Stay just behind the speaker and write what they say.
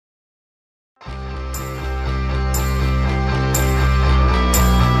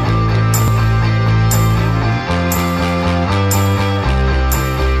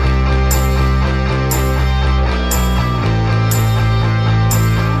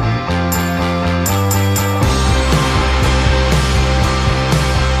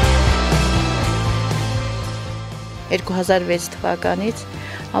2006 թվականից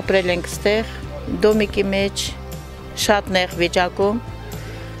ապրել ենք ստեղ դոմիկի մեջ շատ նեղ վիճակում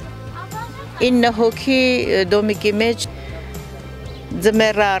 9 հոգի դոմիկի մեջ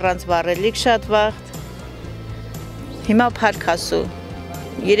ձմեռը առանց վառելիք շատ վաղ հիմա փառք Աստծո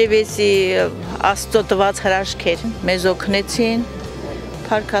երևեցի Աստծո տված հրաշքեր մեզ օգնեցին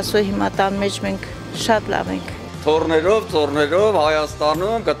փառք Աստծո հիմա տան մեջ մենք շատ լավ ենք Թորներով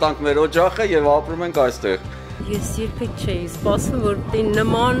Հայաստանում գտանք մեր օջախը եւ ապրում ենք այստեղ Ես երբեք չէի սպասում, որ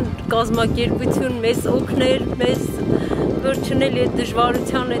նման կազմակերպություն մեզ օգներ, մեզ վերջնել այդ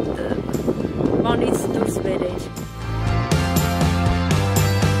դժվարության այդ բանից դուրս բերեր։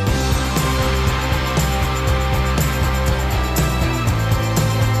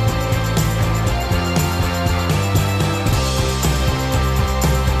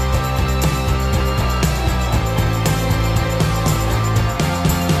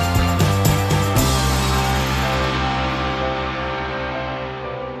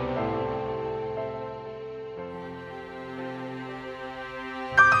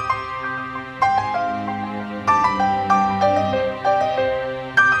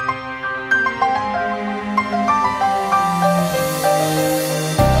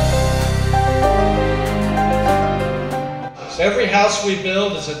 Every house we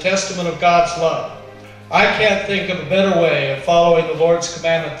build is a testament of God's love. I can't think of a better way of following the Lord's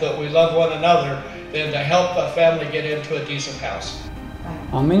commandment that we love one another than to help a family get into a decent house.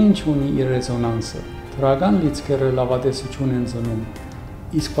 Ամեն ինչ ունի իր ռեզոնանսը։ Դրական լիցքերը լավատեսություն են ծնում,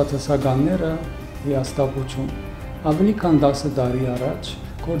 իսկ պատասխանները հիաստապություն։ Ավելի քան 10 տարի առաջ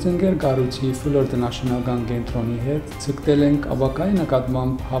գործընկեր կառույցի Ֆուլոր տնաշինական կենտրոնի հետ ցկտել ենք ավակայի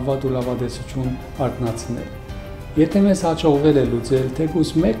նկատմամբ հավատ ու լավատեսություն արտնացնել։ Եթե մեզ հաջողվել է լուծել թեկուզ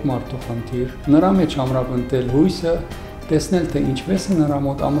մեկ մարդու խնդիր, նրա մեջ ամրապնդել հույսը, տեսնել թե ինչպես է նրա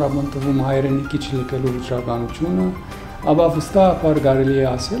մոտ ամրապնդվում հայրենիքի չլքելու վճռականությունը, ապա վստահաբար կարելի է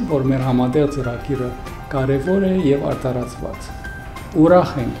ասել, որ մեր համատեղ ծրագիրը կարևոր է եւ արտարացված։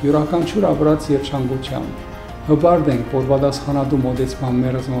 Ուրախ ենք յուրաքանչյուր ապրած երջանկությամբ, հպարտ ենք, որ պատասխանատու մոտեցման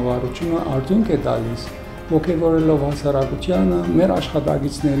մեր ռազմավարությունը արդյունք է տալիս, ոգևորելով հասարակությանը, մեր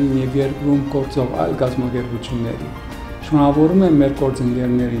աշխատակիցներին եւ երկրում գործող այլ գազམ་ակերպություններին։ Շնորհավորում եմ մեր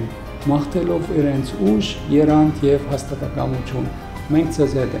գործընկերներին, մաղթելով իրենց ուժ, երանդ եւ հաստատակամություն։ Մենք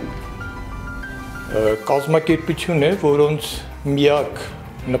ցեզ հետ ենք։ Կազմակերպություն է, որոնց միակ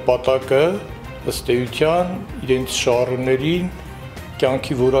նպատակը ըստ էության իրենց շահառուներին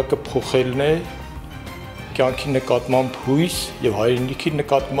կյանքի որակը փոխելն է, կյանքի նկատմամբ հույս եւ հայրենիքի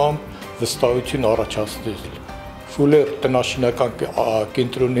նկատմամբ վստահություն առաջացնել։ Ֆուլեր տնաշինական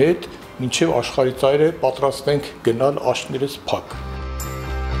կենտրոնի հետ մինչև աշխարհի ծայրը պատրաստ ենք գնալ աշներս փակ։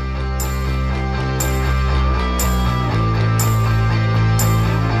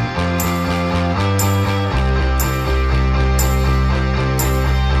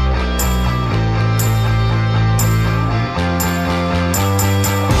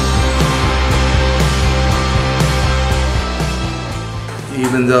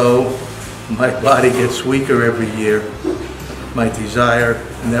 Even though my body gets weaker every year, my desire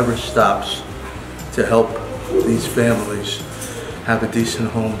never stops to help these families have a decent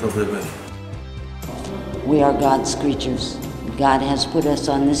home to live in. We are God's creatures. God has put us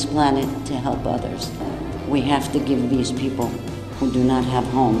on this planet to help others. We have to give these people who do not have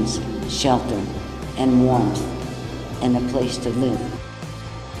homes, shelter, and warmth, and a place to live.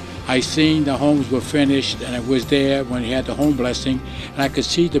 I seen the homes were finished, and I was there when he had the home blessing, and I could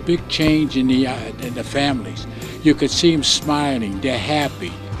see the big change in the families. You could see them smiling, they're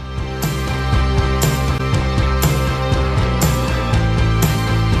happy.